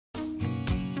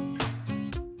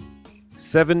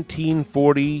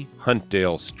1740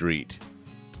 Huntdale Street,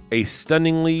 a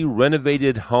stunningly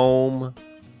renovated home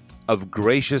of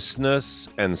graciousness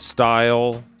and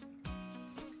style,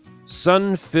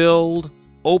 sun-filled,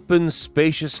 open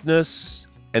spaciousness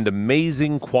and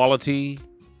amazing quality,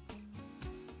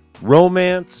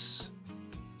 romance,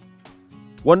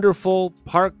 wonderful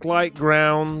park-like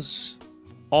grounds,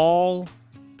 all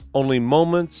only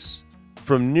moments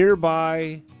from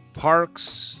nearby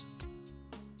parks,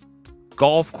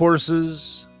 golf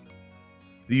courses,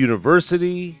 the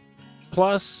university,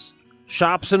 plus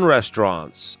shops and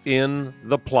restaurants in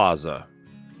the plaza.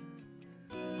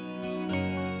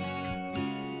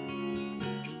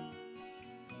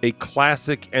 A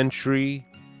classic entry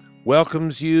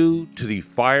welcomes you to the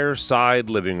fireside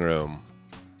living room.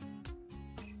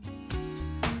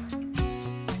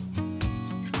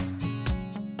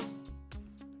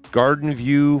 Garden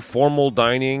View Formal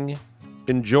Dining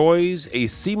enjoys a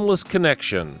seamless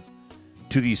connection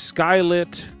to the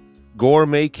skylit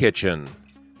gourmet kitchen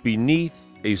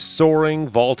beneath a soaring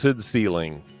vaulted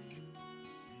ceiling.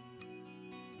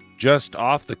 Just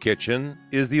off the kitchen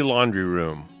is the laundry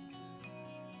room.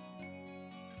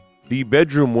 The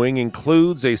bedroom wing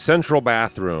includes a central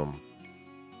bathroom,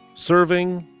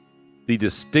 serving the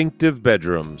distinctive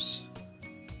bedrooms.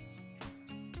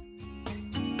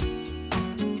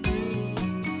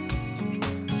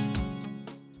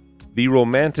 The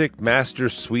romantic master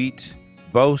suite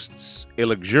boasts a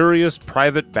luxurious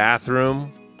private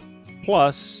bathroom,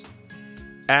 plus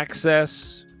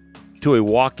access to a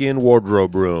walk-in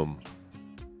wardrobe room.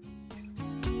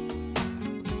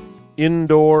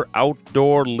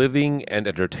 Indoor-outdoor living and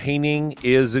entertaining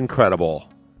is incredible.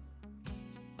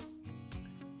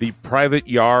 The private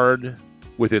yard,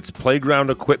 with its playground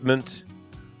equipment,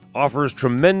 offers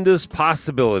tremendous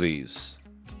possibilities,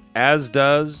 as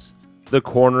does the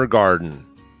corner garden.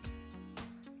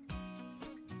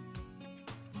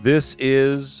 This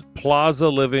is plaza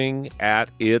living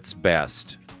at its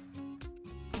best.